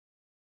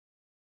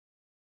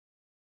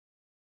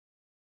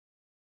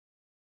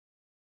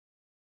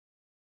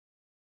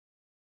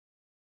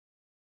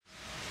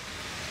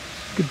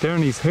at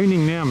Darren, he's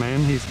hooning now,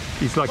 man.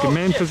 He's like a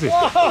man possessed.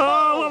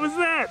 Oh, what was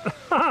that?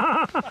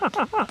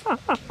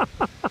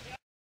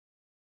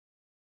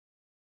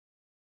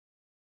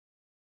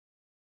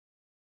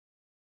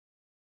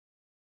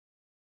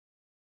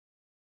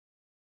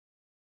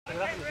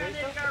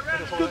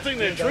 Good thing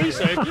that tree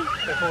saved you.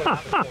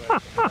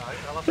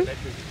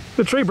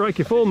 The tree broke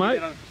your fall, mate.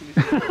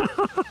 Did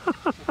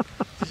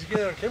you get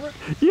it on camera?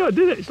 Yeah, I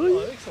did actually. Oh,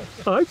 excellent.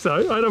 I hope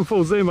so. I had on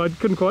full zoom, I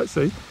couldn't quite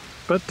see.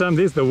 But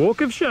there's the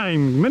walk of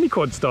shame, mini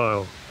quad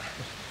style.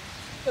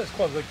 That's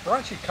quite a big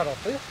branch you cut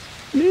off there.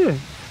 Yeah.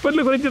 But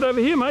look what he did over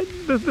here, mate.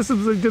 This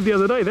is what he did the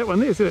other day, that one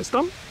there. See that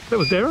stump? That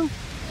was Darren.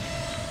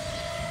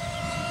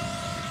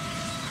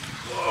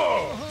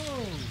 Whoa!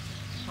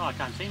 Oh, I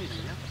can't see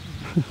anything now.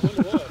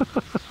 Wonder why.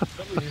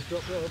 Something just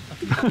dropped off.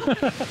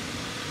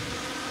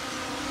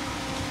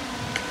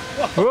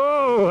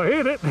 Whoa, I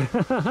heard it.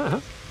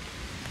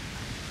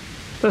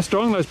 They're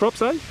strong, those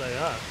props, eh? They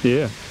are.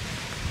 Yeah.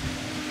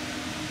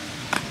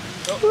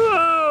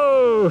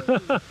 Whoa!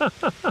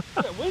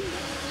 That wind?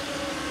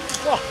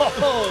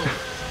 Oh!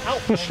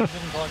 Help! Didn't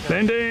like that.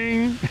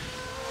 Landing!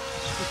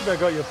 Just about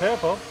got your power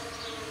pop.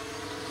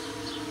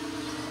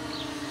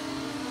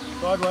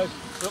 Sideways.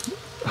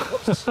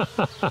 Whoops.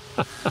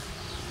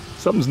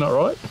 Something's not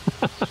right.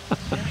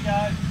 Here we go.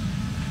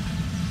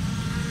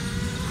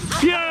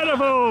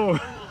 Beautiful!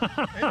 He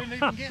didn't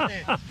even get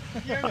there.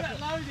 You're a bit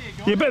low there,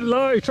 guys. You're a bit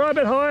low, try a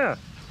bit higher.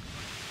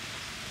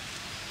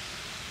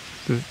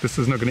 This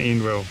is not going to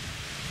end well.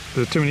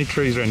 There's too many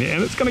trees around here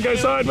and it's going to go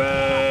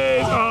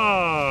sideways.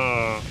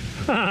 Oh!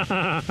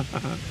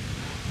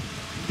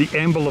 The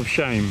amble of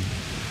shame.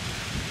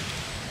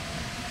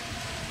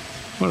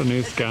 What on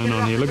earth's going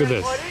on here? Look at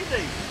this.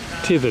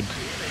 Tethered.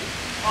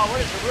 Oh, what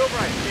is the wheel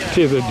brake? Yeah.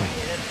 Tethered. Oh,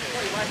 yeah,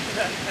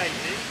 that's pretty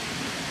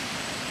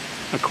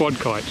much A quad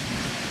kite.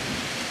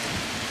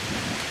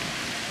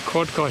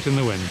 Quad kite in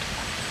the wind.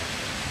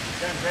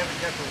 Don't grab it,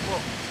 go for a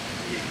walk.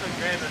 You could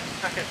grab it,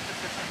 tuck it.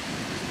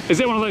 Is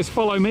that one of those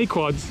follow me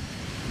quads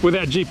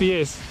without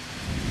GPS?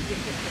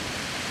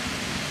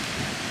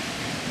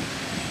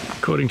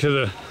 According to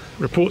the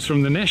reports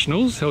from the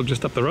Nationals held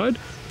just up the road,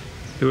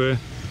 there were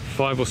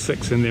 5 or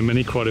 6 in their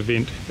mini quad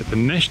event at the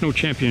National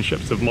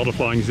Championships of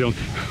Modifying New Zealand.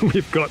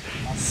 We've got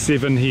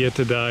 7 here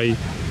today,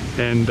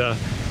 and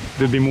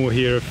there'd be more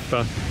here if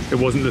it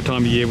wasn't the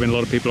time of year when a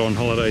lot of people are on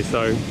holiday.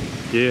 So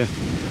yeah,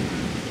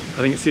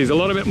 I think it says a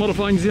lot about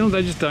Modifying New Zealand.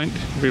 They just don't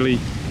really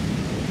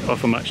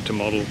offer much to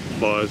model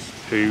flyers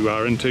who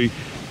are into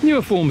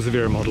newer forms of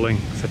aeromodelling,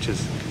 such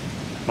as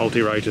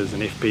multi-rotors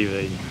and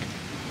FPV.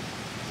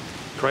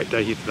 Great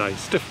day here today,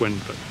 stiff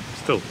wind, but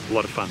still a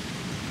lot of fun.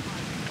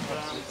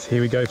 So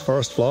here we go,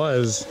 forest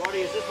flyers,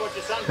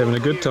 having a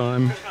good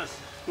time.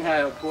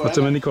 Lots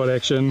of mini quad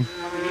action.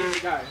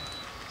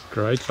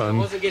 Great I fun.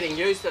 wasn't getting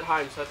used at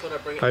home, so I thought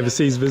I'd bring it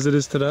Overseas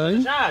visitors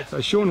today.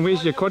 So Sean,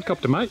 where's your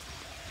quadcopter, mate?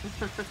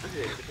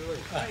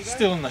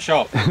 Still in the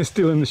shop.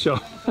 Still in the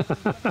shop.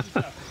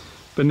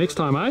 But next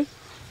time, eh?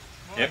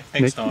 Yep,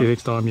 next time. Yeah,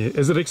 next time, yeah.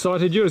 Has it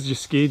excited you or has it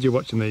just scared you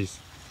watching these?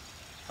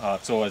 Oh,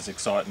 it's always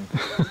exciting.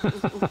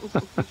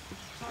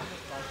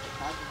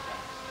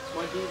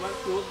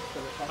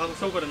 I've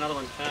still got another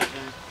one to charge,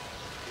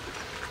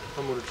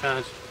 one more to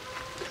charge.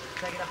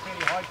 Take it up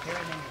fairly high, Kerry,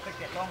 and then you click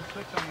that long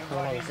switch on your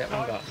right hand That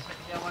one side. got. Just click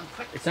that one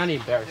click. It's only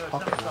embarrassed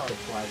pocket. Take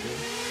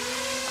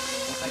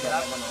it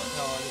up.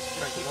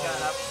 Keep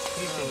going up.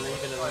 Keep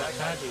leaving and not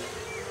charging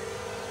it.